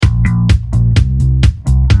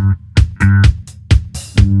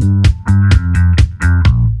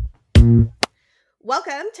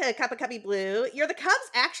to Cup of Cubby Blue. The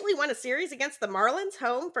Cubs actually won a series against the Marlins,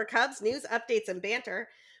 home for Cubs news, updates, and banter.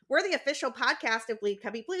 We're the official podcast of Bleed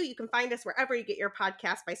Cubby Blue. You can find us wherever you get your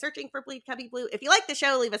podcast by searching for Bleed Cubby Blue. If you like the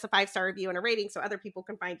show, leave us a 5-star review and a rating so other people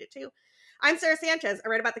can find it too. I'm Sarah Sanchez. I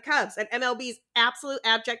write about the Cubs and MLB's absolute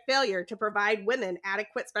abject failure to provide women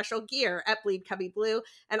adequate special gear at Bleed Cubby Blue.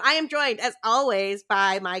 And I am joined, as always,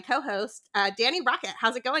 by my co-host, Danny Rocket.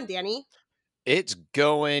 How's it going, Danny? It's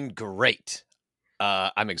going great.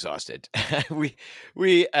 I'm exhausted. we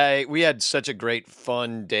had such a great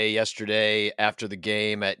fun day yesterday after the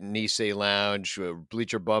game at Nisei Lounge.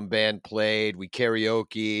 Bleacher Bum Band played. We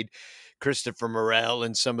karaoke'd. Christopher Morel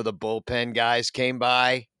and some of the bullpen guys came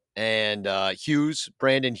by, and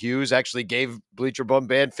Brandon Hughes, actually gave Bleacher Bum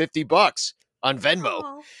Band $50 on Venmo.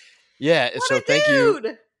 Aww. Yeah, What so a thank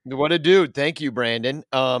dude. you. What a dude! Thank you, Brandon.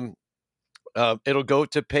 It'll go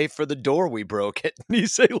to pay for the door we broke at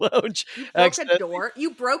Nisei Lounge. You broke a door?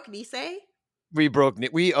 You broke Nisei?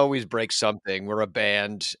 We always break something. We're a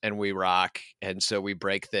band and we rock, and so we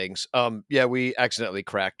break things. Yeah, we accidentally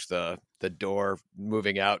cracked the door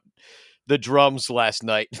moving out the drums last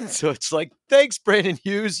night. So it's like, thanks, Brandon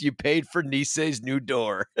Hughes. You paid for Nisei's new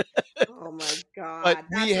door. Oh my God. But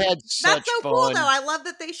we had such That's so fun. cool, though. I love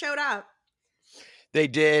that they showed up. They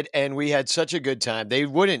did, and we had such a good time. They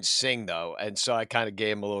wouldn't sing, though, and so I kind of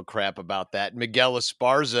gave them a little crap about that. Miguel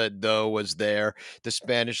Esparza, though, was there, the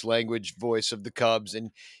Spanish language voice of the Cubs,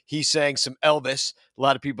 and he sang some Elvis. A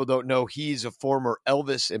lot of people don't know he's a former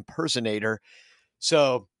Elvis impersonator.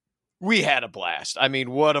 So we had a blast. I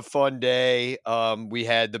mean, what a fun day. We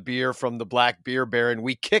had the beer from the Black Beer Baron.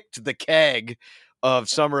 We kicked the keg of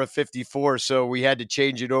Summer of 54, so we had to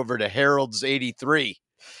change it over to Harold's 83,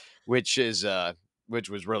 which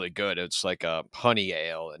was really good. It's like a honey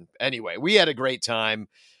ale. And anyway, we had a great time.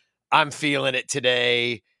 I'm feeling it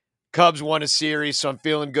today. Cubs won a series, so I'm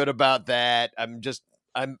feeling good about that. I'm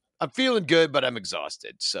feeling good, but I'm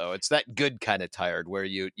exhausted. So it's that good kind of tired where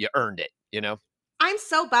you earned it, you know? I'm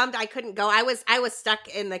so bummed I couldn't go. I was stuck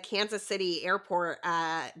in the Kansas City airport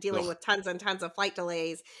dealing with tons and tons of flight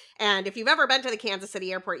delays. And if you've ever been to the Kansas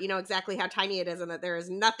City airport, you know exactly how tiny it is and that there is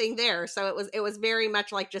nothing there. So it was very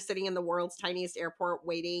much like just sitting in the world's tiniest airport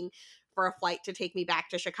waiting for a flight to take me back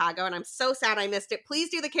to Chicago. And I'm so sad I missed it. Please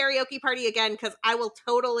do the karaoke party again, because I will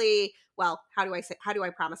totally, well, how do I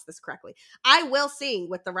promise this correctly? I will sing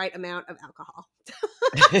with the right amount of alcohol.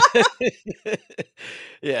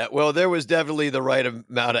 Yeah, well, there was definitely the right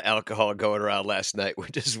amount of alcohol going around last night,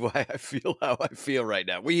 which is why I feel how I feel right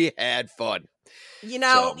now. We had fun. You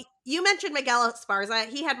know, you mentioned Miguel Esparza.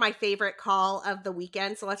 He had my favorite call of the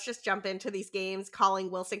weekend. So let's just jump into these games,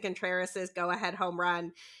 calling Wilson Contreras' go-ahead home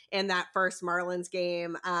run in that first Marlins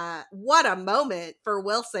game. What a moment for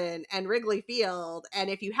Wilson and Wrigley Field. And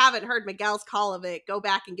if you haven't heard Miguel's call of it, go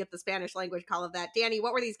back and get the Spanish language call of that. Danny,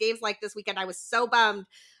 what were these games like this weekend? I was so bummed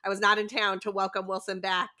I was not in town to welcome Wilson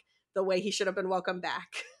back the way he should have been welcomed back.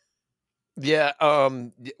 Yeah.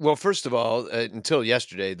 Well, first of all, until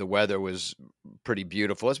yesterday, the weather was pretty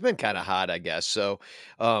beautiful. It's been kind of hot, I guess. So,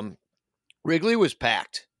 Wrigley was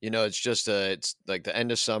packed. You know, it's like the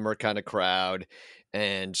end of summer kind of crowd.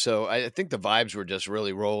 And so I think the vibes were just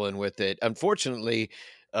really rolling with it. Unfortunately,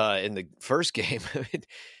 in the first game,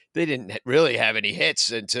 they didn't really have any hits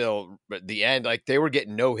until the end. Like they were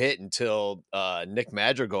getting no hit until Nick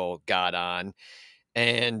Madrigal got on.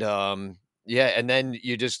 And yeah, and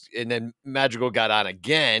then Madrigal got on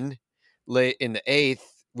again late in the eighth.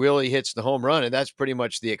 Willie hits the home run, and that's pretty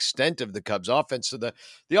much the extent of the Cubs offense. So the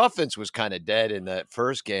offense was kind of dead in that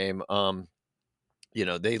first game. You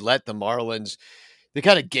know, they let the Marlins, they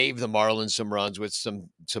kind of gave the Marlins some runs with some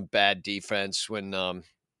bad defense when I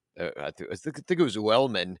think it was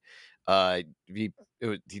Wellman. He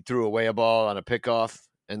threw away a ball on a pickoff,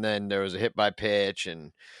 and then there was a hit by pitch,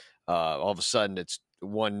 and all of a sudden it's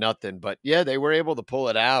 1-0. But yeah, they were able to pull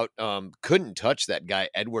it out. Couldn't touch that guy,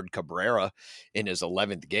 Edward Cabrera, in his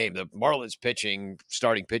 11th game. The Marlins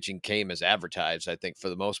starting pitching came as advertised, I think, for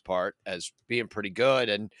the most part, as being pretty good.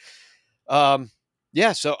 And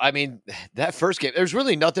yeah, so I mean, that first game, there's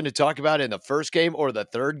really nothing to talk about in the first game or the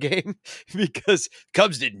third game because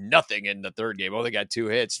Cubs did nothing in the third game. Only got 2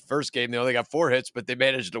 hits. First game, they only got 4 hits, but they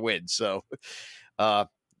managed to win. So, but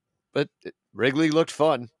Wrigley looked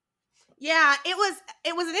fun. Yeah, it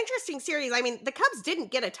was an interesting series. I mean, the Cubs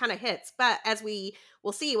didn't get a ton of hits, but as we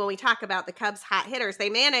we'll see when we talk about the Cubs hot hitters, they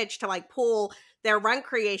managed to like pull their run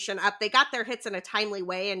creation up. They got their hits in a timely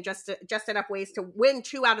way and just enough ways to win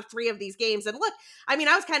 2 out of 3 of these games. And look, I mean,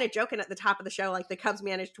 I was kind of joking at the top of the show, like the Cubs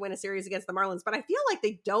managed to win a series against the Marlins, but I feel like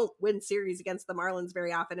they don't win series against the Marlins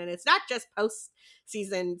very often. And it's not just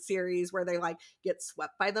postseason series where they like get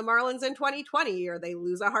swept by the Marlins in 2020 or they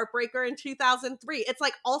lose a heartbreaker in 2003. It's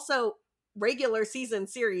like also regular season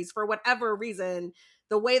series for whatever reason.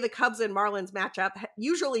 The way the Cubs and Marlins match up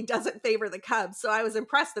usually doesn't favor the Cubs. So I was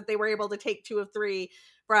impressed that they were able to take 2 of 3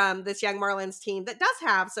 from this young Marlins team that does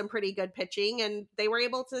have some pretty good pitching. And they were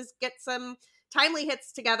able to get some timely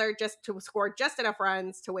hits together just to score just enough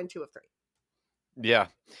runs to win 2 of 3. Yeah.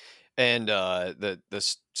 And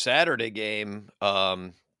the Saturday game,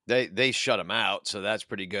 they shut him out. So that's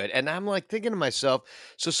pretty good. And I'm like thinking to myself,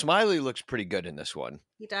 so Smiley looks pretty good in this one.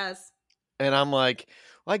 He does. And I'm like,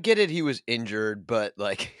 well, I get it. He was injured, but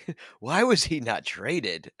like, why was he not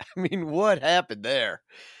traded? I mean, what happened there?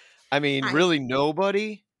 I mean, really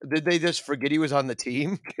nobody? Did they just forget he was on the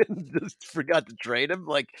team and just forgot to trade him?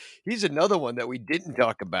 Like, he's another one that we didn't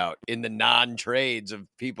talk about in the non-trades of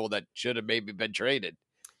people that should have maybe been traded.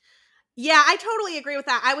 Yeah, I totally agree with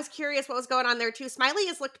that. I was curious what was going on there too. Smiley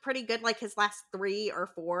has looked pretty good like his last 3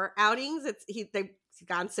 or 4 outings. He's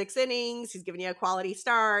gone 6 innings. He's given you a quality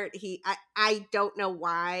start. I don't know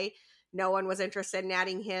why no one was interested in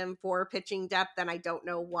adding him for pitching depth, and I don't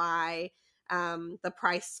know why the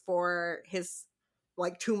price for his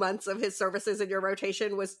like 2 months of his services in your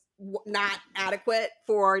rotation was not adequate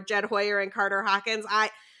for Jed Hoyer and Carter Hawkins.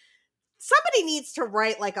 Somebody needs to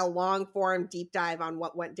write like a long form deep dive on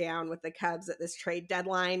what went down with the Cubs at this trade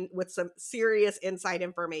deadline with some serious inside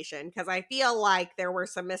information, because I feel like there were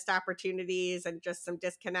some missed opportunities and just some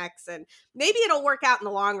disconnects, and maybe it'll work out in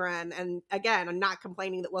the long run. And again, I'm not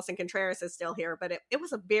complaining that Wilson Contreras is still here, but it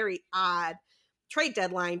was a very odd trade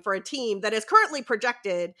deadline for a team that is currently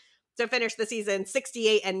projected to finish the season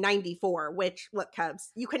 68-94, which, look,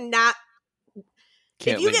 Cubs, you cannot.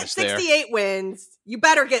 If you get 68 wins, you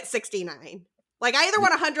better get 69. Like, I either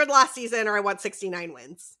want 100 last season or I want 69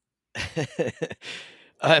 wins.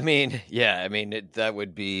 I mean, yeah, I mean, that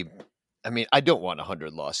would be, I mean, I don't want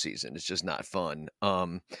 100 loss season. It's just not fun.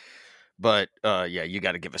 But yeah, you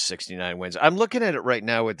got to give us 69 wins. I'm looking at it right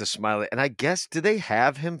now with the Smiley, and I guess, do they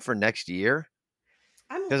have him for next year?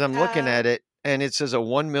 Because I'm looking at it, and it says a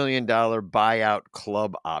 $1 million buyout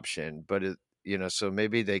club option, but so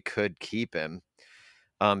maybe they could keep him.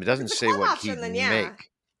 It doesn't say what he'd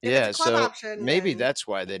make. Yeah, so maybe that's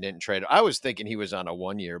why they didn't trade him. I was thinking he was on a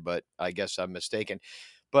 1 year, but I guess I'm mistaken.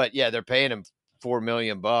 But yeah, they're paying him $4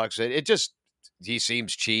 million. It just, he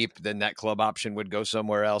seems cheap. Then that club option would go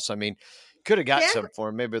somewhere else. I mean, could have got some for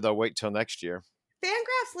him. Maybe they'll wait till next year.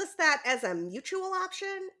 Fangraphs lists that as a mutual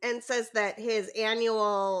option and says that his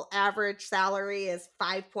annual average salary is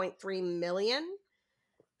 $5.3 million.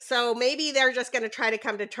 So maybe they're just going to try to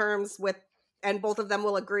come to terms with, and both of them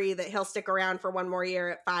will agree that he'll stick around for 1 more year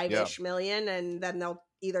at $5-ish million, and then they'll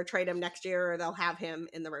either trade him next year or they'll have him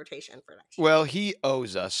in the rotation for next year. Well, he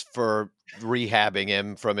owes us for rehabbing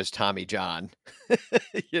him from his Tommy John,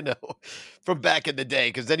 from back in the day,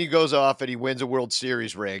 because then he goes off and he wins a World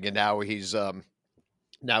Series ring, and now he's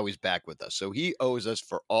back with us. So he owes us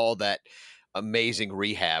for all that amazing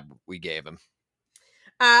rehab we gave him.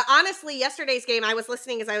 Honestly, yesterday's game, I was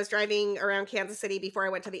listening as I was driving around Kansas City before I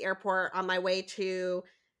went to the airport on my way to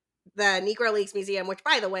the Negro Leagues Museum, which,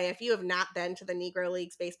 by the way, if you have not been to the Negro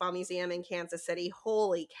Leagues Baseball Museum in Kansas City,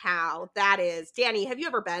 holy cow, that is, Danny, have you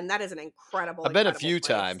ever been? That is an incredible I've been a few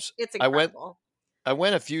times. It's incredible. I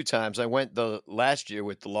went a few times. I went the last year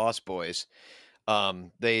with the Lost Boys.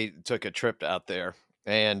 They took a trip out there,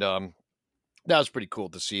 and that was pretty cool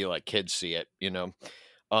to see, like, kids see it,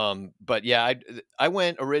 But yeah, I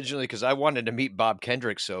went originally because I wanted to meet Bob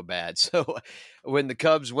Kendrick so bad. So when the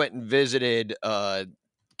Cubs went and visited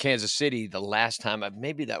Kansas City the last time,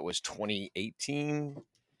 maybe that was 2018,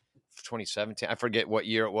 2017. I forget what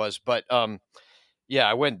year it was, but yeah,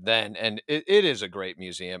 I went then, and it is a great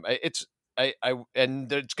museum. And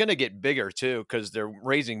it's going to get bigger too because they're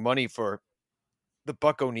raising money for the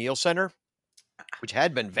Buck O'Neil Center, which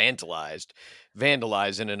had been vandalized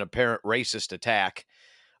in an apparent racist attack.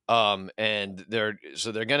 And they're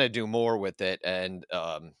going to do more with it. And,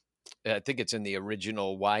 I think it's in the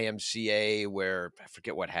original YMCA where I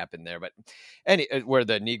forget what happened there, but where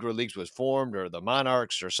the Negro Leagues was formed or the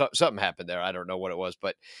Monarchs or something happened there. I don't know what it was,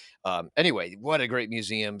 but, anyway, what a great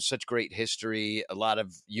museum, such great history, a lot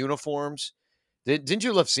of uniforms. Didn't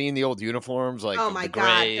you love seeing the old uniforms? Like, oh my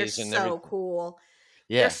God, they're so cool.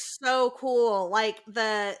 Yeah. They're so cool. Like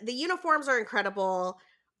the uniforms are incredible.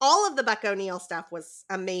 all of the Buck O'Neil stuff was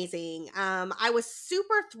amazing. I was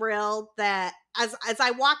super thrilled that as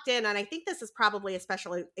I walked in, and I think this is probably a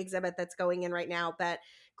special exhibit that's going in right now, but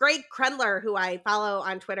Greg Krendler, who I follow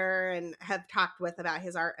on Twitter and have talked with about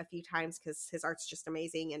his art a few times because his art's just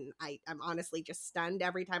amazing. And I'm honestly just stunned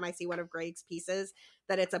every time I see one of Greg's pieces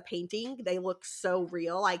that it's a painting. They look so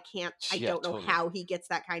real. I don't know how he gets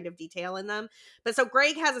that kind of detail in them. But so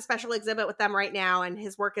Greg has a special exhibit with them right now, and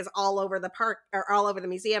his work is all over the park or all over the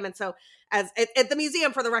museum. And so at the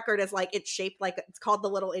museum, for the record, is like, it's shaped like, it's called the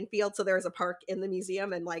Little Infield. So there's a park in the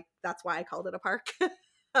museum, and like, that's why I called it a park.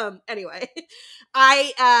 Anyway,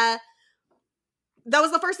 that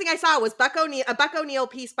was the first thing I saw was a Buck O'Neil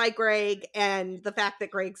piece by Greg, and the fact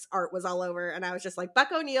that Greg's art was all over. And I was just like, Buck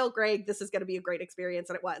O'Neil, Greg, this is going to be a great experience.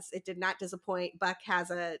 And it was. It did not disappoint. Buck has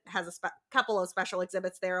a couple of special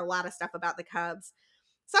exhibits there, a lot of stuff about the Cubs.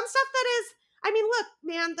 Some stuff that is, I mean, look,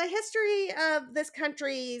 man, the history of this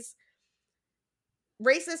country's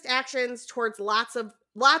racist actions towards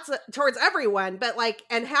towards everyone, but like,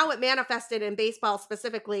 and how it manifested in baseball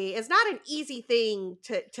specifically is not an easy thing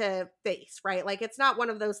to face, right? Like, it's not one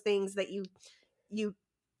of those things that you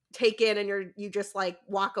take in and you just like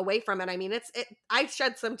walk away from it. I mean, I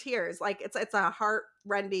shed some tears. Like, it's a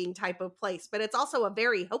heart-rending type of place, but it's also a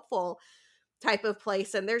very hopeful type of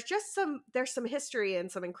place. And there's some history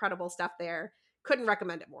and some incredible stuff there. Couldn't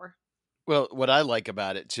recommend it more. Well, what I like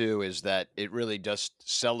about it too is that it really just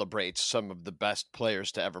celebrates some of the best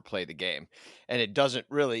players to ever play the game. And it doesn't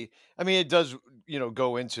really, I mean, it does,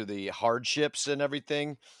 go into the hardships and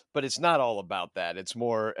everything, but it's not all about that. It's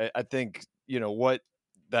more, I think, what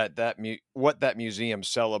that museum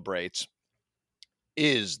celebrates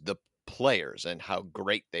is the players and how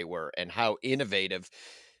great they were and how innovative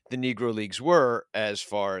the Negro Leagues were, as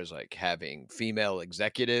far as like having female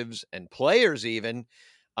executives and players even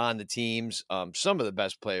on the teams. Some of the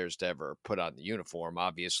best players to ever put on the uniform,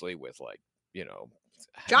 obviously, with like,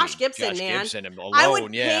 Josh Gibson, man. Gibson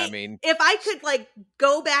alone. If I could like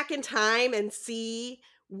go back in time and see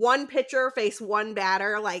one pitcher face one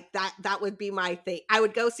batter, like that would be my thing. I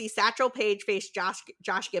would go see Satchel Paige face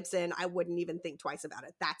Josh Gibson. I wouldn't even think twice about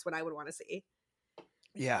it. That's what I would want to see.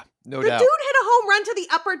 Yeah, no doubt. The dude hit a home run to the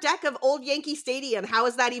upper deck of old Yankee Stadium. How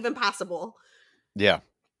is that even possible? Yeah.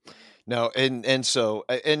 No, and so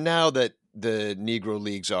now that the Negro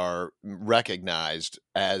Leagues are recognized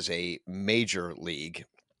as a major league,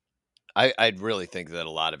 I'd really think that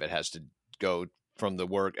a lot of it has to go from the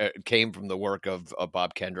work, came from the work of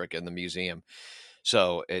Bob Kendrick and the museum.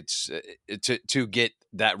 So it's to get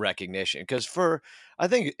that recognition, because I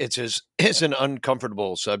think it's an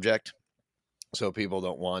uncomfortable subject, so people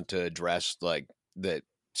don't want to address like the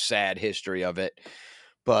sad history of it.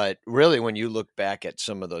 But really, when you look back at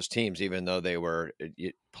some of those teams, even though they were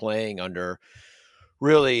playing under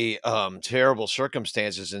really terrible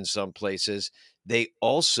circumstances in some places, they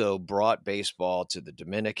also brought baseball to the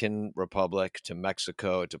Dominican Republic, to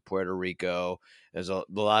Mexico, to Puerto Rico. As a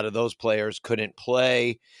lot of those players couldn't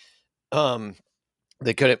play.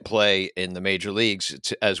 They couldn't play in the major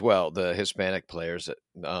leagues as well. The Hispanic players,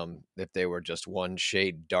 if they were just one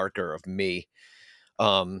shade darker of me.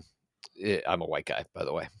 I'm a white guy, by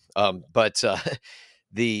the way. But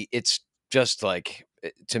it's just like,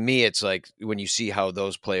 to me, it's like when you see how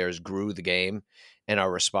those players grew the game and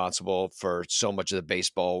are responsible for so much of the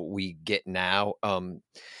baseball we get now.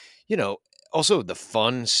 Also the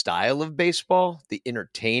fun style of baseball, the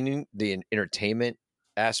entertainment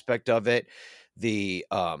aspect of it, the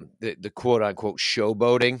quote unquote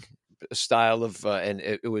showboating style of, and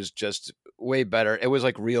it was just way better. It was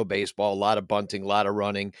like real baseball, a lot of bunting, a lot of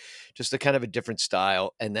running, just a kind of a different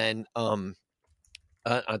style. And then on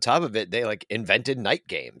top of it, they like invented night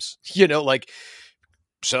games,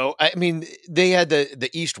 so I mean, they had the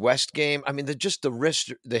East-West game. I mean,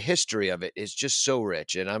 the history of it is just so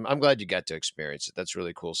rich, and I'm glad you got to experience it. That's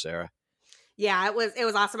really cool, Sarah. Yeah, it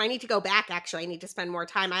was awesome. I need to go back. Actually, I need to spend more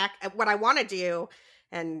time. What I want to do,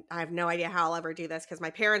 and I have no idea how I'll ever do this because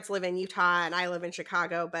my parents live in Utah and I live in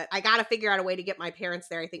Chicago, but I got to figure out a way to get my parents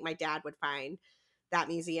there. I think my dad would find that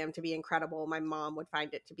museum to be incredible. My mom would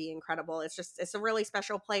find it to be incredible. It's a really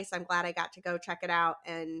special place. I'm glad I got to go check it out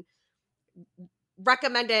and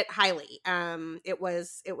recommend it highly. It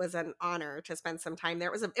was an honor to spend some time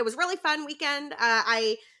there. It was really fun weekend.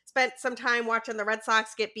 I spent some time watching the Red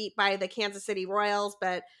Sox get beat by the Kansas City Royals,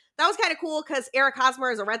 but that was kind of cool because Eric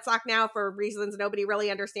Hosmer is a Red Sox now for reasons nobody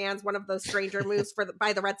really understands. One of those stranger moves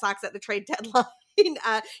by the Red Sox at the trade deadline.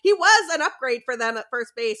 He was an upgrade for them at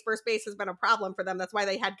first base. First base has been a problem for them. That's why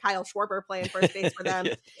they had Kyle Schwarber playing first base for them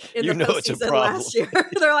in the postseason last year.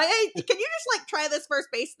 They're like, hey, can you just like try this first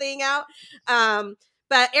base thing out?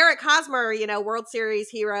 But Eric Hosmer, World Series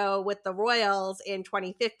hero with the Royals in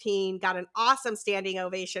 2015, got an awesome standing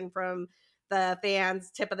ovation from the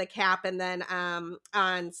fans, tip of the cap. And then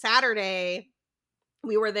on Saturday,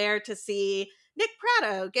 we were there to see Nick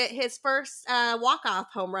Pratto get his first walk-off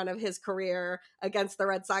home run of his career against the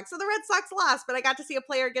Red Sox. So the Red Sox lost, but I got to see a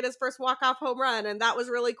player get his first walk-off home run, and that was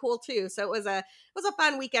really cool too. So it was a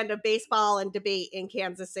fun weekend of baseball and debate in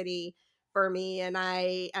Kansas City for me, and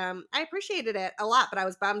I appreciated it a lot. But I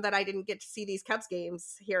was bummed that I didn't get to see these Cubs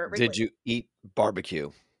games here at Wrigley. Did you eat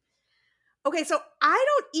barbecue? Okay, so I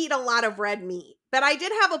don't eat a lot of red meat, but I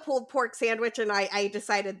did have a pulled pork sandwich, and I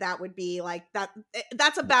decided that would be like that.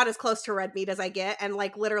 That's about as close to red meat as I get. And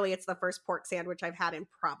like literally, it's the first pork sandwich I've had in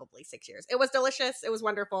probably 6 years. It was delicious. It was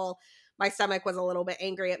wonderful. My stomach was a little bit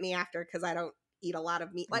angry at me after because I don't eat a lot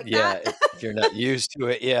of meat like that. Yeah, if you're not used to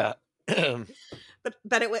it. Yeah.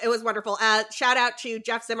 But it was wonderful. Shout out to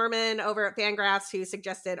Jeff Zimmerman over at Fangraphs who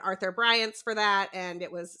suggested Arthur Bryant's for that, and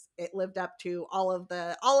it lived up to all of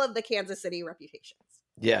the Kansas City reputations.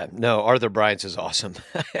 Yeah, no, Arthur Bryant's is awesome.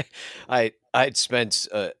 I'd spent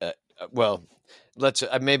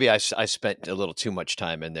maybe I spent a little too much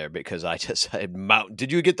time in there because I had mountain.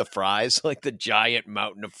 Did you get the fries, like the giant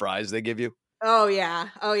mountain of fries they give you? Oh yeah,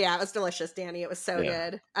 it was delicious, Danny. It was so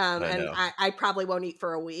good. And I probably won't eat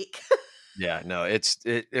for a week. Yeah, no,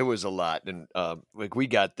 it was a lot, and like we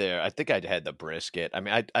got there. I think I'd had the brisket. I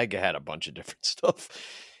mean, I had a bunch of different stuff.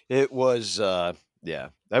 It was yeah.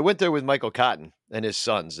 I went there with Michael Cotton and his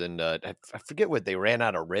sons, and I forget what they ran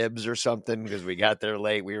out of ribs or something because we got there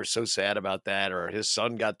late. We were so sad about that, or his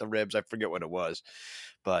son got the ribs. I forget what it was,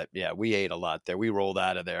 but yeah, we ate a lot there. We rolled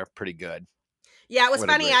out of there pretty good. Yeah, it was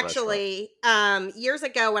funny actually. Years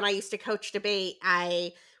ago when I used to coach debate,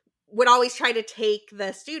 I would always try to take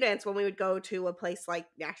the students when we would go to a place like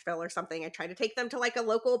Nashville or something. I try to take them to like a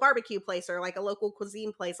local barbecue place or like a local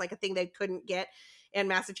cuisine place, like a thing they couldn't get in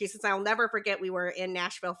Massachusetts. I'll never forget, we were in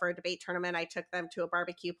Nashville for a debate tournament. I took them to a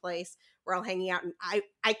barbecue place. We're all hanging out. And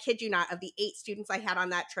I kid you not, of the 8 students I had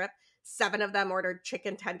on that trip, 7 of them ordered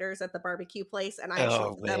chicken tenders at the barbecue place. And I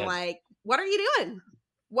looked at them like, what are you doing?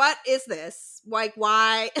 What is this? Like,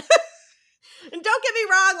 why? And don't get me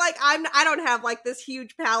wrong, like I don't have like this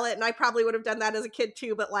huge palate, and I probably would have done that as a kid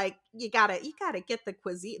too, but like you gotta get the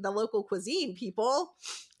cuisine, the local cuisine, people.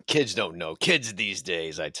 Kids don't know. Kids these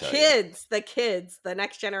days, I tell you. The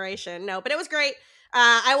next generation. No, but it was great.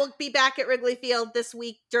 I will be back at Wrigley Field this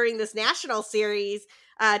week during this national series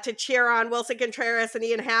to cheer on Wilson Contreras and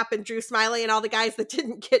Ian Happ and Drew Smyly and all the guys that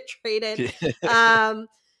didn't get traded.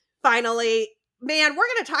 Finally. Man, we're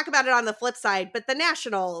going to talk about it on the flip side, but the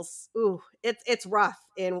Nationals, it's rough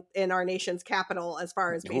in our nation's capital as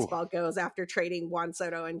far as baseball goes after trading Juan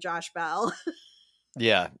Soto and Josh Bell.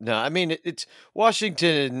 Yeah, no, I mean, it's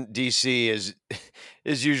Washington, D.C. is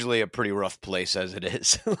usually a pretty rough place as it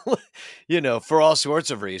is, for all sorts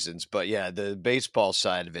of reasons. But yeah, the baseball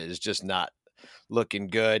side of it is just not looking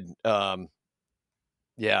good.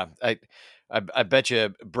 Yeah, I bet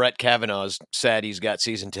you Brett Kavanaugh's sad he's got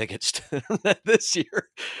season tickets this year.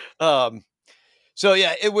 So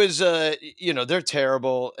yeah, it was, they're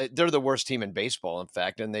terrible. They're the worst team in baseball, in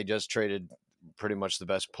fact, and they just traded pretty much the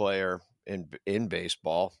best player in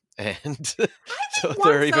baseball. And so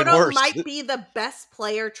they're even worse. Might be the best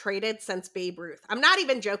player traded since Babe Ruth. I'm not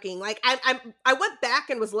even joking. Like I went back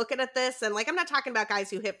and was looking at this, and like, I'm not talking about guys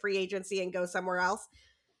who hit free agency and go somewhere else.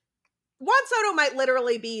 Juan Soto might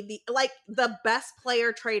literally be the best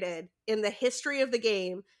player traded in the history of the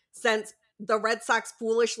game since the Red Sox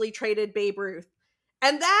foolishly traded Babe Ruth.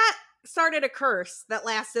 And that started a curse that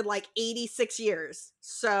lasted like 86 years.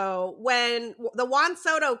 So when the Juan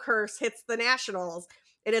Soto curse hits the Nationals,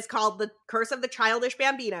 it is called the curse of the childish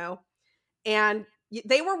Bambino. And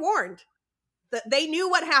they were warned. They knew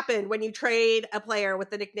what happened when you trade a player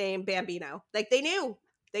with the nickname Bambino. Like they knew,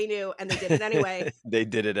 and they did it anyway. They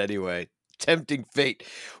did it anyway. Tempting fate.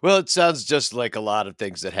 Well, it sounds just like a lot of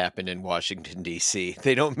things that happen in Washington, D.C.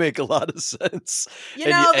 They don't make a lot of sense. They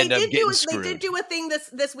did do a thing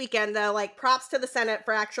this weekend, though. Like, props to the Senate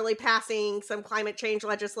for actually passing some climate change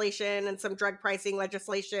legislation and some drug pricing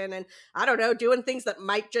legislation, and I don't know, doing things that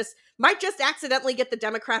might just accidentally get the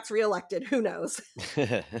Democrats reelected. Who knows?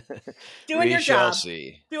 Doing your job.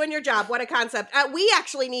 Doing your job. What a concept. We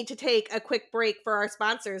actually need to take a quick break for our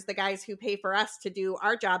sponsors, the guys who pay for us to do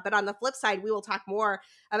our job. But on the flip side, we will talk more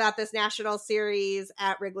about this national series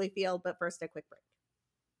at Wrigley Field. But first, a quick break.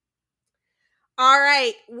 All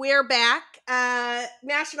right, we're back.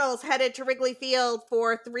 Nationals headed to Wrigley Field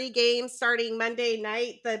for 3 games starting Monday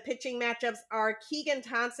night. The pitching matchups are Keegan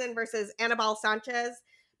Thompson versus Anibal Sanchez,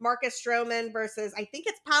 Marcus Stroman versus, I think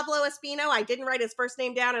it's Pablo Espino. I didn't write his first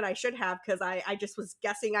name down, and I should have, because I just was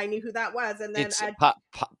guessing I knew who that was. And then It's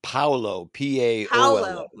Paolo, Paolo.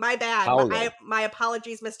 Paolo, my bad. Paolo. My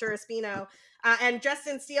apologies, Mr. Espino. And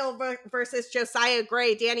Justin Steele versus Josiah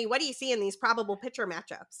Gray. Danny, what do you see in these probable pitcher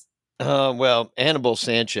matchups? Well, Anibal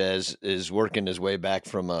Sanchez is working his way back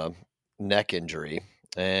from a neck injury,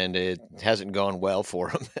 and it hasn't gone well for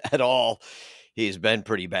him at all. He's been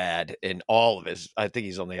pretty bad in all of his. I think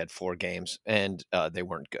he's only had 4 games, and they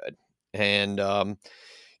weren't good. And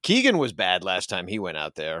Keegan was bad last time he went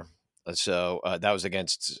out there. So that was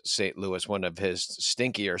against St. Louis, one of his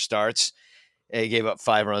stinkier starts. He gave up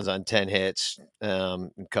 5 runs on 10 hits.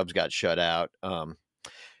 Cubs got shut out.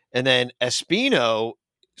 And then Espino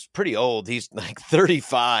is pretty old. He's like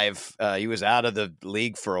 35. He was out of the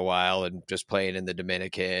league for a while and just playing in the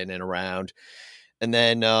Dominican and around. And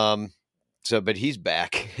then, but he's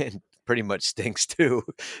back and pretty much stinks too.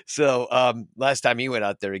 So last time he went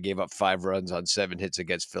out there, he gave up 5 runs on 7 hits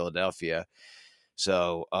against Philadelphia.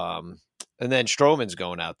 So, and then Stroman's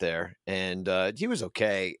going out there, and he was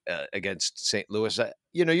okay against St. Louis.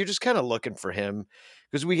 You're just kind of looking for him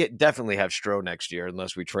because we definitely have Stroh next year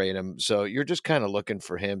unless we trade him. So you're just kind of looking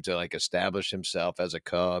for him to like establish himself as a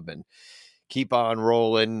Cub and keep on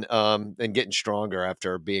rolling and getting stronger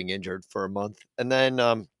after being injured for a month. And then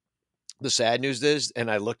the sad news is,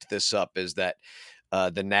 and I looked this up, is that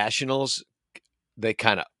the Nationals, they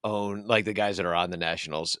kind of own, like the guys that are on the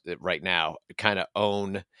Nationals right now kind of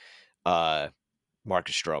own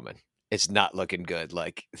Marcus Stroman. It's not looking good.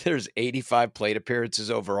 Like there's 85 plate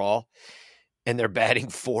appearances overall, and they're batting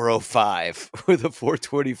 .405 with a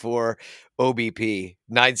 .424 OBP,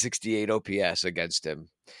 .968 OPS against him.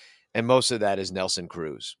 And most of that is Nelson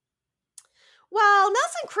Cruz. Well,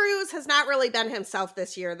 Nelson Cruz has not really been himself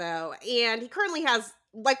this year, though. And he currently has,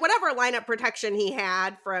 like, whatever lineup protection he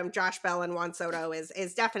had from Josh Bell and Juan Soto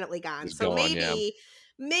is definitely gone. It's so gone,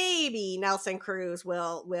 maybe Nelson Cruz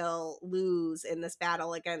will lose in this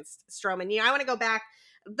battle against Stroman. I want to go back.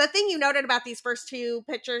 The thing you noted about these first 2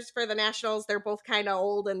 pitchers for the Nationals, they're both kind of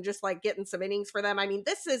old and just like getting some innings for them. I mean,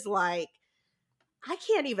 this is like, I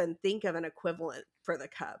can't even think of an equivalent for the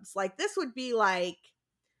Cubs. Like, this would be like,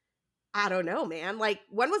 I don't know, man. Like,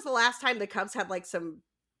 when was the last time the Cubs had like some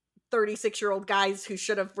 36-year-old guys who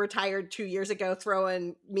should have retired 2 years ago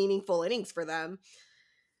throwing meaningful innings for them?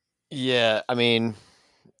 Yeah, I mean,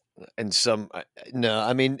 and some no,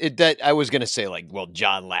 I mean that I was gonna say like, well,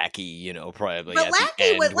 John Lackey, probably. But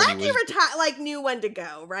Lackey retired, like knew when to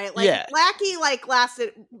go, right? Like Lackey like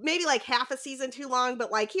lasted maybe like half a season too long,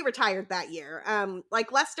 but like he retired that year.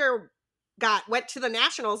 Like Lester went to the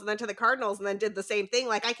Nationals and then to the Cardinals and then did the same thing.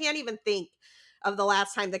 Like I can't even think of the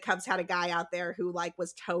last time the Cubs had a guy out there who like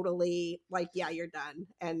was totally like, yeah, you're done,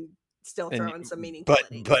 and still throwing some meaningful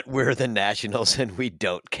innings. But we're the Nationals and we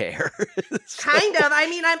don't care. So. Kind of. I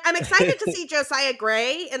mean, I'm excited to see Josiah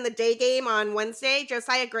Gray in the day game on Wednesday.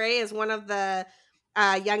 Josiah Gray is one of the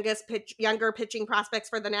younger pitching prospects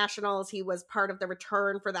for the Nationals. He was part of the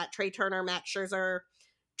return for that Trey Turner, Max Scherzer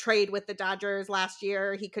trade with the Dodgers last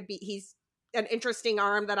year. He's an interesting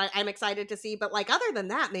arm that I'm excited to see. But like, other than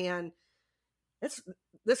that, man,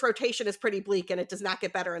 this rotation is pretty bleak, and it does not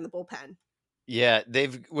get better in the bullpen. Yeah,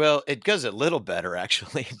 it goes a little better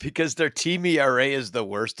actually, because their team ERA is the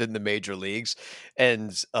worst in the major leagues,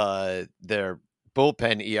 and their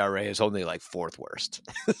bullpen ERA is only like 4th worst.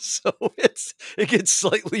 So it gets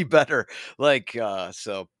slightly better. Like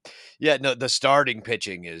so yeah, no, the starting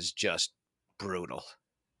pitching is just brutal.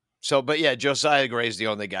 So, but yeah, Josiah Gray is the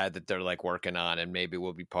only guy that they're like working on and maybe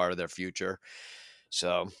will be part of their future.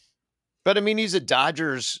 So, but I mean, he's a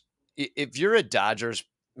Dodgers. If you're a Dodgers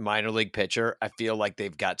minor league pitcher, I feel like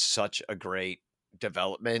they've got such a great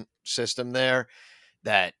development system there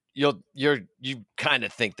that you kind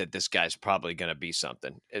of think that this guy's probably going to be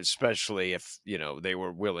something, especially if, they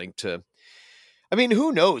were willing to. I mean,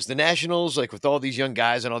 who knows? The Nationals, like with all these young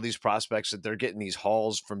guys and all these prospects, that they're getting these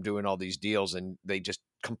hauls from doing all these deals, and they just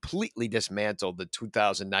completely dismantled the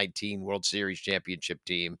 2019 World Series championship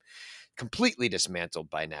team. Completely dismantled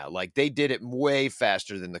by now. Like they did it way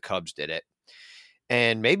faster than the Cubs did it.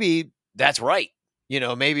 And maybe that's right.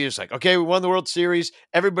 Maybe it's like, okay, we won the World Series.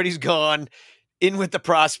 Everybody's gone. In with the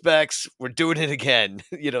prospects. We're doing it again.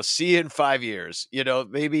 See you in 5 years.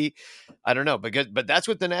 Maybe, I don't know. But that's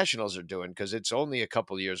what the Nationals are doing, because it's only a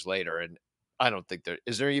couple years later. And I don't think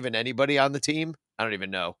is there even anybody on the team? I don't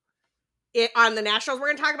even know. On the Nationals, we're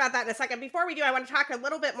going to talk about that in a second. Before we do, I want to talk a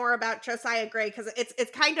little bit more about Josiah Gray, because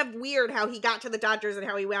it's kind of weird how he got to the Dodgers and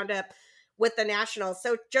how he wound up with the Nationals.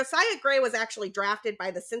 So Josiah Gray was actually drafted by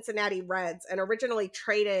the Cincinnati Reds and originally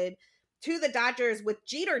traded to the Dodgers with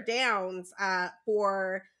Jeter Downs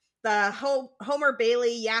for the Homer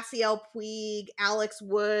Bailey, Yasiel Puig, Alex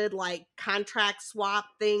Wood like contract swap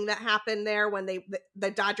thing that happened there when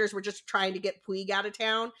the Dodgers were just trying to get Puig out of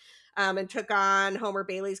town, and took on Homer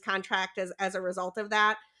Bailey's contract as a result of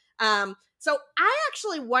that. So I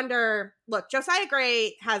actually wonder, look, Josiah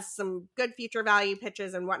Gray has some good future value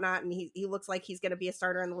pitches and whatnot, and he looks like he's going to be a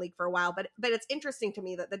starter in the league for a while, but it's interesting to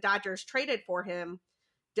me that the Dodgers traded for him,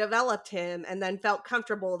 developed him, and then felt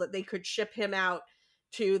comfortable that they could ship him out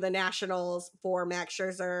to the Nationals for Max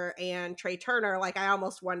Scherzer and Trey Turner. Like, I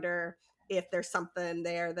almost wonder if there's something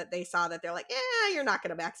there that they saw that they're like, you're not going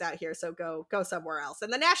to max out here, so go somewhere else.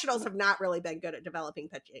 And the Nationals have not really been good at developing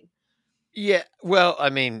pitching. Yeah, well, I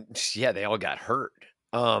mean, yeah, they all got hurt.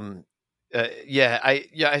 I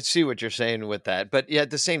see what you're saying with that, but yeah,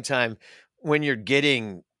 at the same time, when you're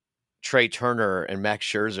getting Trey Turner and Max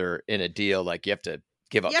Scherzer in a deal, like you have to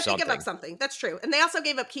give up something. You have to give up something. That's true. And they also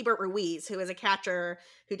gave up Keibert Ruiz, who is a catcher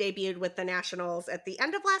who debuted with the Nationals at the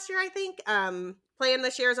end of last year, I think. Playing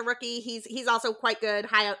this year as a rookie. He's also quite good,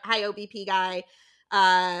 high OBP guy.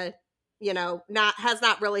 Has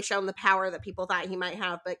not really shown the power that people thought he might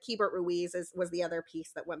have, but Keibert Ruiz was the other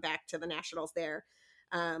piece that went back to the Nationals there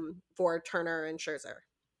for Turner and Scherzer.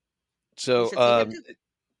 So,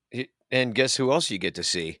 and guess who else you get to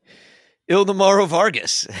see? Ildemaro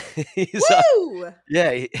Vargas. Woo!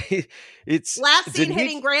 It's last seen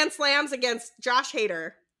hitting grand slams against Josh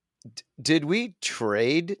Hader. Did we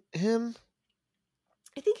trade him?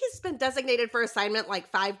 I think he's been designated for assignment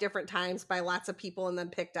like 5 different times by lots of people and then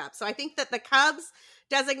picked up. So I think that the Cubs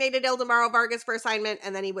designated Ildemaro Vargas for assignment,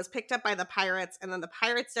 and then he was picked up by the Pirates, and then the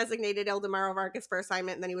Pirates designated Ildemaro Vargas for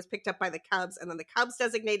assignment, and then he was picked up by the Cubs, and then the Cubs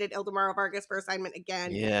designated Ildemaro Vargas for assignment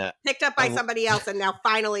again. Yeah. Picked up by somebody else, and now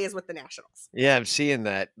finally is with the Nationals. Yeah, I'm seeing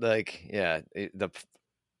that. Like, yeah, the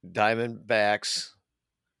Diamondbacks.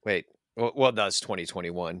 Wait, well, that's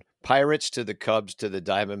 2021. Pirates to the Cubs to the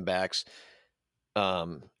Diamondbacks.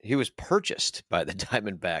 He was purchased by the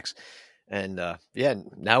Diamondbacks, and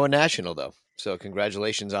now a National though. So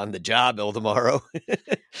congratulations on the job, Ildemaro.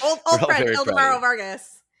 old friend Ildemaro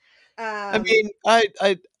Vargas. I mean,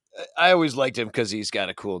 I always liked him because he's got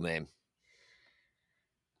a cool name.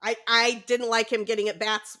 I didn't like him getting at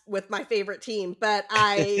bats with my favorite team, but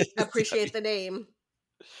I appreciate the name.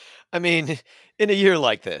 I mean, in a year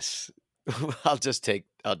like this, I'll just take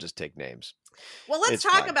names. Well, let's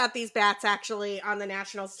talk about these bats actually on the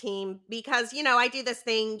Nationals team, because, I do this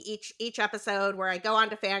thing each episode where I go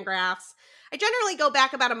on to Fangraphs. I generally go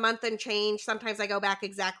back about a month and change. Sometimes I go back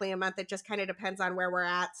exactly a month. It just kind of depends on where we're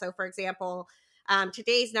at. So, for example,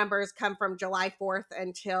 today's numbers come from July 4th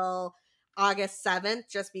until August 7th,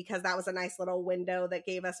 just because that was a nice little window that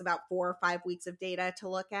gave us about 4 or 5 weeks of data to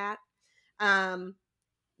look at.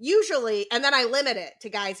 Usually, and then I limit it to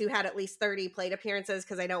guys who had at least 30 plate appearances,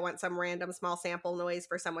 because I don't want some random small sample noise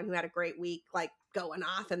for someone who had a great week, like going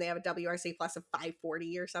off and they have a WRC plus of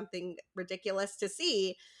 540 or something ridiculous, to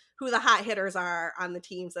see who the hot hitters are on the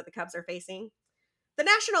teams that the Cubs are facing. The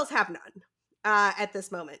Nationals have none at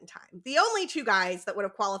this moment in time. The only 2 guys that would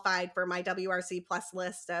have qualified for my WRC plus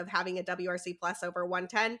list of having a WRC plus over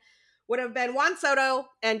 110 would have been Juan Soto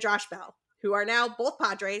and Josh Bell, who are now both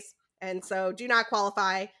Padres, and so do not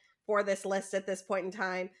qualify for this list at this point in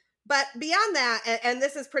time. But beyond that, and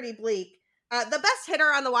this is pretty bleak, the best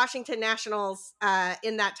hitter on the Washington Nationals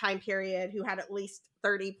in that time period, who had at least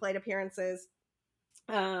 30 plate appearances.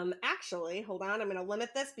 Actually, hold on, I'm going to limit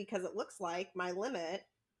this because it looks like my limit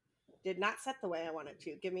did not set the way I wanted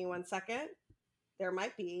to. Give me 1 second. There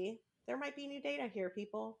might be new data here,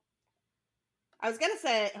 people. I was going to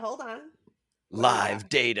say, hold on. Live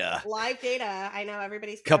data. I know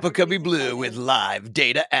everybody's Cup of Cubby Blue with live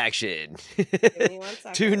data action. Give me 1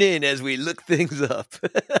 second. Tune in as we look things up.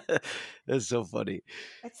 That's so funny.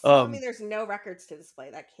 It's telling me there's no records to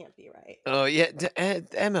display. That can't be right. Oh yeah, the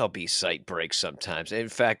MLB site breaks sometimes. In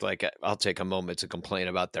fact, like, I'll take a moment to complain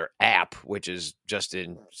about their app, which is just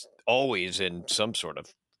always in some sort of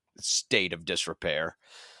state of disrepair.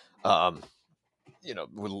 With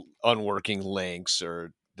unworking links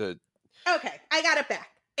or the. Okay, I got it back,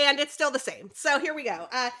 and it's still the same. So here we go.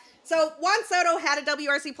 So Juan Soto had a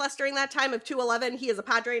WRC plus during that time of 211. He is a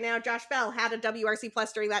Padre now. Josh Bell had a WRC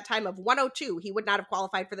plus during that time of 102. He would not have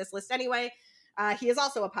qualified for this list anyway. He is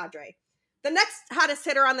also a Padre. The next hottest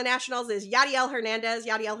hitter on the Nationals is Yadiel Hernandez.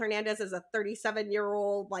 Yadiel Hernandez is a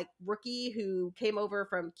 37-year-old rookie who came over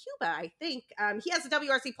from Cuba, I think. He has a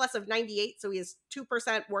WRC plus of 98, so he is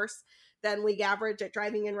 2% worse than league average at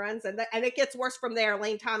driving in runs. And it gets worse from there.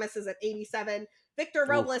 Lane Thomas is at 87. Victor Ooh,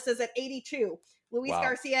 Robles is at 82. Luis wow.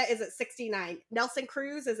 Garcia is at 69. Nelson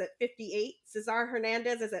Cruz is at 58. Cesar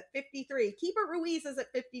Hernandez is at 53. Keeper Ruiz is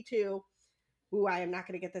at 52. Ooh, I am not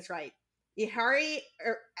going to get this right. Ihari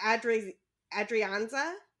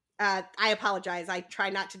Adrianza. I apologize. I try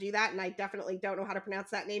not to do that, and I definitely don't know how to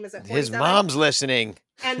pronounce that name. Is at His 47. mom's listening.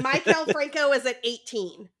 And Michael Franco is at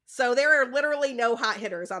 18. So there are literally no hot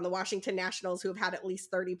hitters on the Washington Nationals who have had at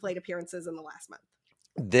least 30 plate appearances in the last month.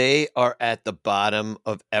 They are at the bottom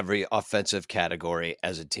of every offensive category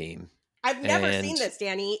as a team. I've never seen this,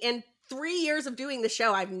 Danny. In 3 years of doing the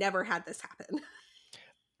show, I've never had this happen.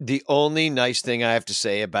 The only nice thing I have to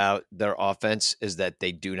say about their offense is that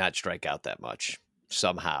they do not strike out that much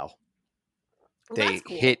somehow. They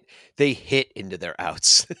hit into their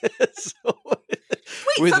outs. So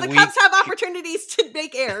the Cubs have opportunities to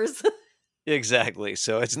make errors. Exactly.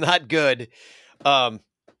 So it's not good.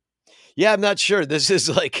 Yeah, I'm not sure. This is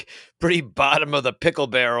like pretty bottom of the pickle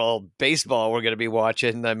barrel baseball we're going to be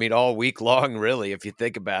watching. I mean, all week long, really, if you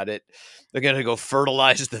think about it. They're going to go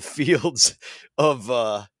fertilize the fields of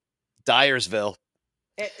Dyersville.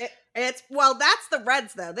 That's the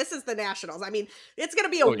Reds, though. This is the Nationals. I mean, it's going to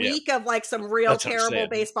be a week of like some real terrible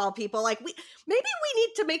baseball people. Like maybe we need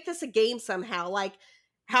to make this a game somehow. Like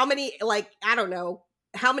how many, I don't know,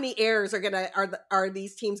 how many errors are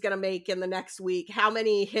these teams gonna make in the next week? How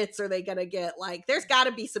many hits are they gonna get? Like, there's got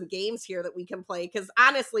to be some games here that we can play, because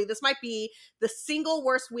honestly, this might be the single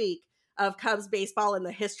worst week of Cubs baseball in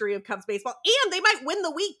the history of Cubs baseball, and they might win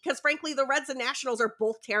the week because, frankly, the Reds and Nationals are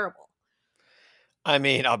both terrible. I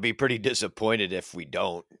mean, I'll be pretty disappointed if we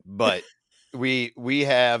don't, but we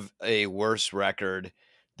have a worse record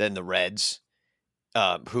than the Reds,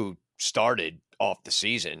 who started off the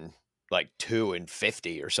season like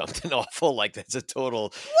 2-50 or something awful. Like that's a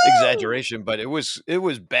total exaggeration, but it was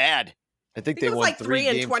bad. I think they won like 3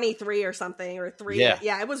 games. 3-23 or something, or 3.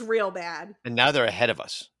 Yeah, it was real bad. And now they're ahead of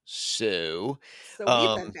us. So we've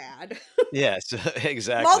been bad. Yes,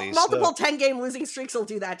 exactly. Multiple 10-game losing streaks will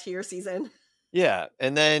do that to your season. Yeah,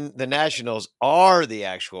 and then the Nationals are the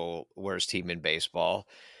actual worst team in baseball.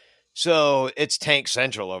 So it's Tank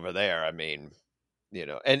Central over there. I mean,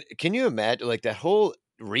 and can you imagine like that whole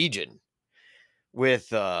region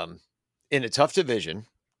with in a tough division,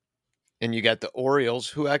 and you got the Orioles,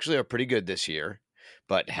 who actually are pretty good this year,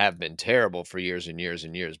 but have been terrible for years and years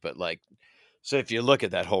and years. But like, so if you look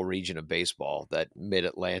at that whole region of baseball, that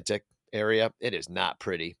Mid-Atlantic area, it is not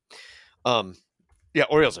pretty. Yeah,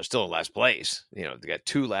 Orioles are still in last place. They got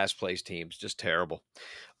 2 last place teams, just terrible.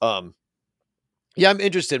 Yeah, I'm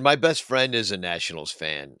interested. My best friend is a Nationals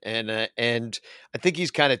fan, and I think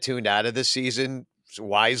he's kind of tuned out of this season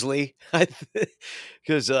wisely,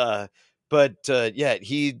 because yeah,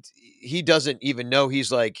 he doesn't even know.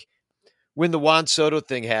 He's like, when the Juan Soto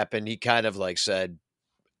thing happened, he kind of like said,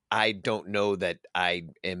 I don't know that I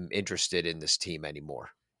am interested in this team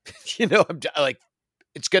anymore. I'm like,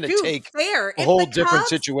 it's going to take a whole different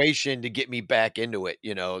situation to get me back into it.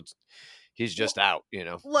 He's just out,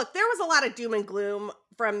 Look, there was a lot of doom and gloom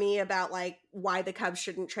from me about like why the Cubs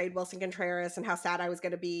shouldn't trade Wilson Contreras and how sad I was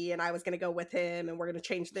going to be, and I was going to go with him, and we're going to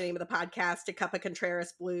change the name of the podcast to Cup of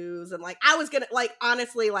Contreras Blues, and like I was going to like,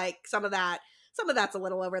 honestly, like some of that's a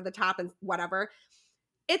little over the top and whatever.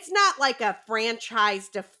 It's not like a franchise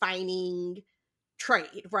defining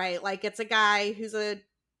trade, right? Like it's a guy who's a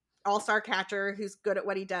all-star catcher who's good at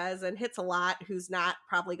what he does and hits a lot, who's not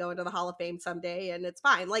probably going to the Hall of Fame someday, and it's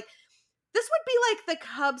fine. Like, this would be like the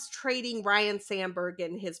Cubs trading Ryan Sandberg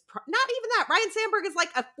in his not even that. Ryan Sandberg is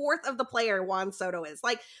like a fourth of the player Juan Soto is.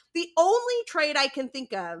 Like, the only trade I can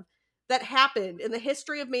think of that happened in the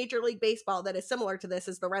history of Major League Baseball that is similar to this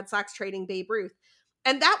is the Red Sox trading Babe Ruth.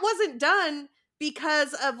 And that wasn't done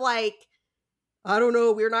because of like, I don't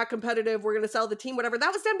know, we're not competitive, we're going to sell the team, whatever.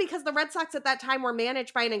 That was done because the Red Sox at that time were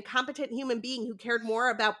managed by an incompetent human being who cared more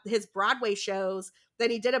about his Broadway shows than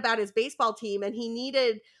he did about his baseball team. And he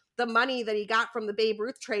needed the money that he got from the Babe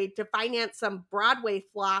Ruth trade to finance some Broadway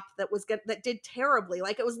flop that did terribly.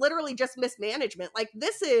 Like, it was literally just mismanagement. Like,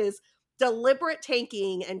 this is deliberate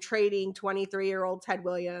tanking and trading 23-year-old Ted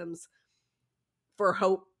Williams for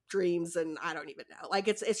hope, dreams, and I don't even know. Like,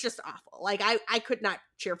 it's just awful. Like, I could not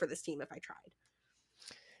cheer for this team if I tried.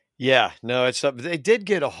 Yeah, no, it's something. They did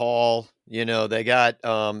get a haul. They got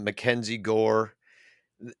Mackenzie Gore.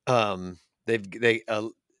 They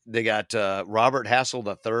got Robert Hassel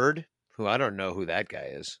III, who I don't know who that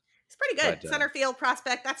guy is. He's pretty good. But, center field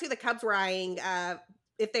prospect. That's who the Cubs were eyeing.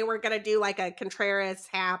 If they were going to do like a Contreras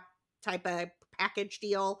Hap type of package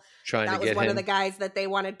deal, that was one of the guys that they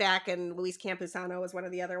wanted back, and Luis Campusano was one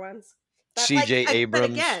of the other ones. CJ But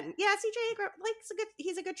Abrams. again, yeah, CJ Abrams,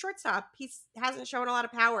 he's a good shortstop. Hasn't shown a lot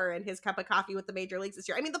of power in his cup of coffee with the major leagues this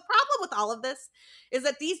year. I mean, the problem with all of this is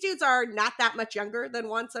that these dudes are not that much younger than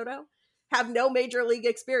Juan Soto, have no major league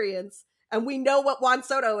experience, and we know what Juan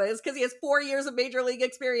Soto is because he has 4 years of major league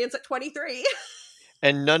experience at 23.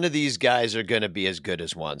 And none of these guys are going to be as good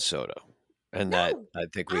as Juan Soto. And that No, I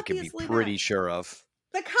think we can be obviously pretty not. sure of.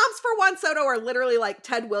 The comps for Juan Soto are literally like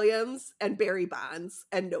Ted Williams and Barry Bonds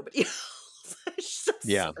and nobody else. It's just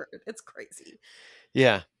absurd. It's crazy.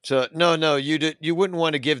 Yeah. So no, you wouldn't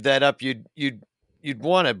want to give that up. You'd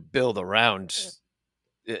want to build around,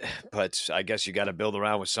 but I guess you got to build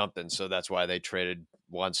around with something. So that's why they traded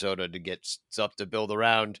Juan Soto to get stuff to build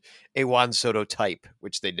around a Juan Soto type,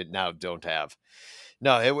 which they don't have.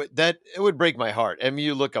 No, it would break my heart. I mean,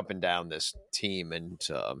 you look up and down this team, and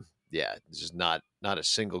it's just not a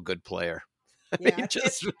single good player.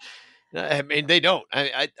 I mean, they don't.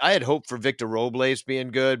 I had hope for Victor Robles being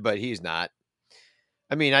good, but he's not.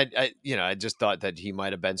 I mean, I just thought that he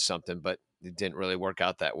might have been something, but it didn't really work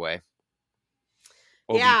out that way.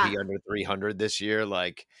 OBP under 300 this year,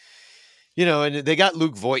 and they got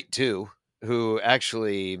Luke Voit too, who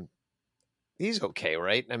actually he's okay,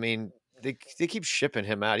 right? I mean, they keep shipping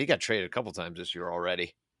him out. He got traded a couple times this year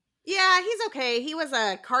already. Yeah, he's okay. He was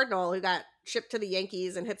a Cardinal who got shipped to the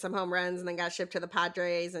Yankees and hit some home runs, and then got shipped to the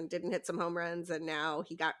Padres and didn't hit some home runs, and now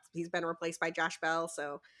he's been replaced by Josh Bell,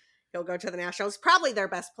 so he'll go to the Nationals. Probably their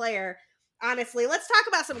best player. Honestly, let's talk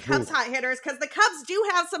about some Cubs hot hitters, because the Cubs do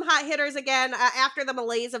have some hot hitters again after the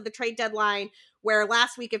malaise of the trade deadline, where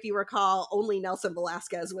last week, if you recall, only Nelson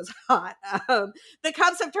Velasquez was hot. The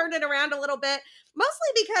Cubs have turned it around a little bit,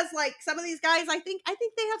 mostly because some of these guys, I think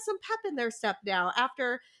they have some pep in their step now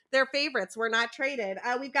after their favorites were not traded.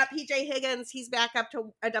 We've got PJ Higgins. He's back up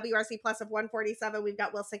to a WRC plus of 147. We've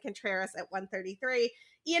got Wilson Contreras at 133.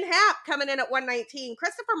 Ian Happ coming in at 119.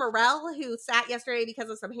 Christopher Morel, who sat yesterday because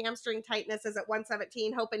of some hamstring tightness, is at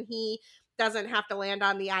 117, hoping he doesn't have to land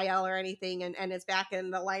on the IL or anything and is back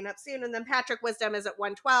in the lineup soon. And then Patrick Wisdom is at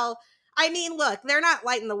 112. I mean, look, they're not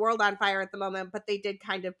lighting the world on fire at the moment, but they did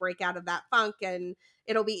kind of break out of that funk, and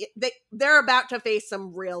they're about to face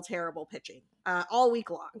some real terrible pitching all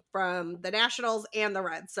week long from the Nationals and the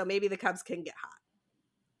Reds. So maybe the Cubs can get hot.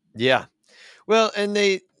 Yeah. Well, and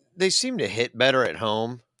they seem to hit better at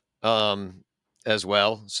home as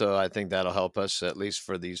well. So I think that'll help us at least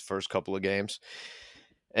for these first couple of games.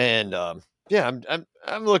 And I'm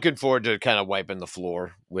looking forward to kind of wiping the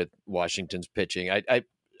floor with Washington's pitching.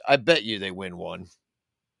 I bet you they win one,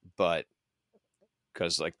 but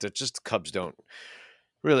because the Cubs don't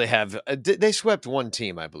really have. They swept one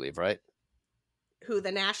team, I believe, right? Who,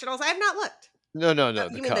 the Nationals? I have not looked. No.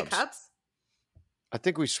 You mean the Cubs? I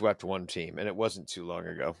think we swept one team, and it wasn't too long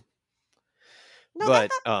ago. No,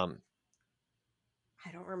 but I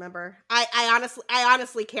don't remember. I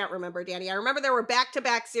honestly can't remember, Danny. I remember there were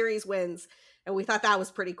back-to-back series wins, and we thought that was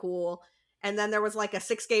pretty cool. And then there was a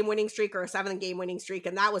 6-game winning streak or a 7-game winning streak,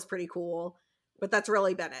 and that was pretty cool. But that's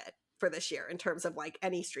really been it for this year in terms of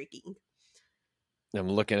any streaking. I'm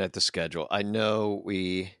looking at the schedule. I know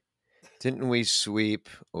we sweep.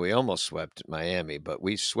 We almost swept Miami, but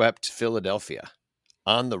we swept Philadelphia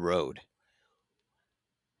on the road.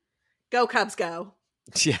 Go Cubs, go.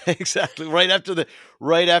 Yeah, exactly. Right after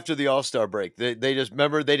the All-Star break, they just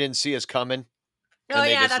remember they didn't see us coming. Oh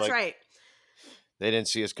yeah, that's right. They didn't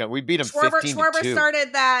see us coming. We beat them 15-2. Schwarber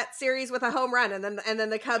started that series with a home run, and then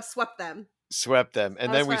the Cubs swept them.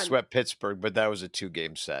 And then we swept Pittsburgh, but that was a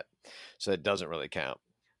 2-game set, so it doesn't really count.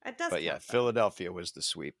 It does. But yeah, Philadelphia was the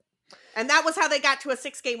sweep, and that was how they got to a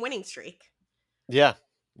 6-game winning streak. Yeah.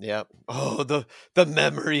 Yeah. Oh, the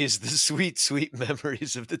memories, the sweet, sweet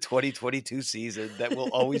memories of the 2022 season that we'll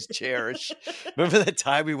always cherish. Remember that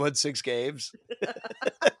time we won 6 games?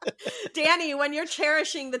 Danny, when you're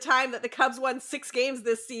cherishing the time that the Cubs won 6 games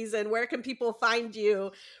this season, where can people find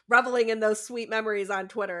you reveling in those sweet memories on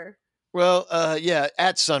Twitter? Well,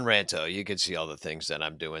 at Sun Ranto, you can see all the things that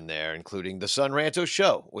I'm doing there, including the Sun Ranto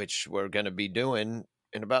show, which we're going to be doing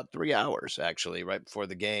in about 3 hours, actually, right before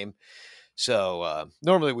the game. So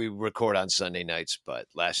normally we record on Sunday nights, but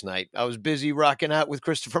last night I was busy rocking out with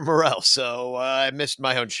Christopher Morel, so I missed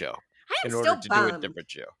my own show in order to do a different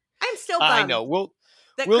show. I'm still bummed. I know. We'll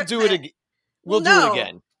do it again. We'll do it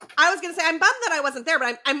again. I was going to say I'm bummed that I wasn't there,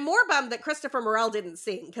 but I'm more bummed that Christopher Morel didn't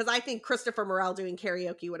sing, because I think Christopher Morel doing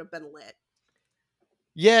karaoke would have been lit.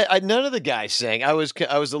 Yeah, none of the guys sang. I was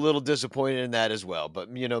a little disappointed in that as well, but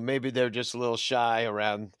maybe they're just a little shy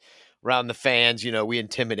around the fans. We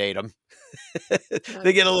intimidate them.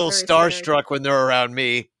 They get a little starstruck when they're around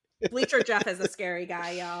me. Bleacher Jeff is a scary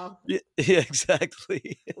guy, y'all. Yeah,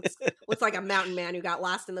 exactly. Looks like a mountain man who got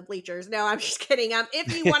lost in the bleachers. No, I'm just kidding.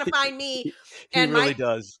 If you want to find me He and really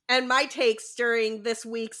does. my takes during this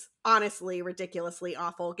week's honestly ridiculously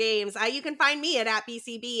awful games, you can find me at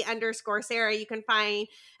 @BCB_Sarah. You can find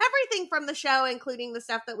everything from the show, including the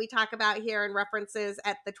stuff that we talk about here and references,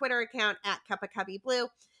 at the Twitter account @CupOfCubbyBlue.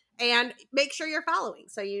 And make sure you're following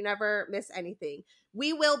so you never miss anything.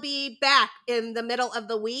 We will be back in the middle of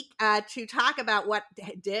the week to talk about what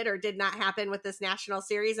did or did not happen with this national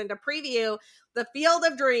series and to preview the Field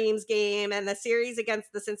of Dreams game and the series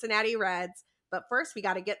against the Cincinnati Reds. But first, we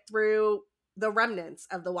got to get through the remnants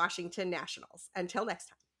of the Washington Nationals. Until next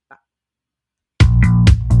time.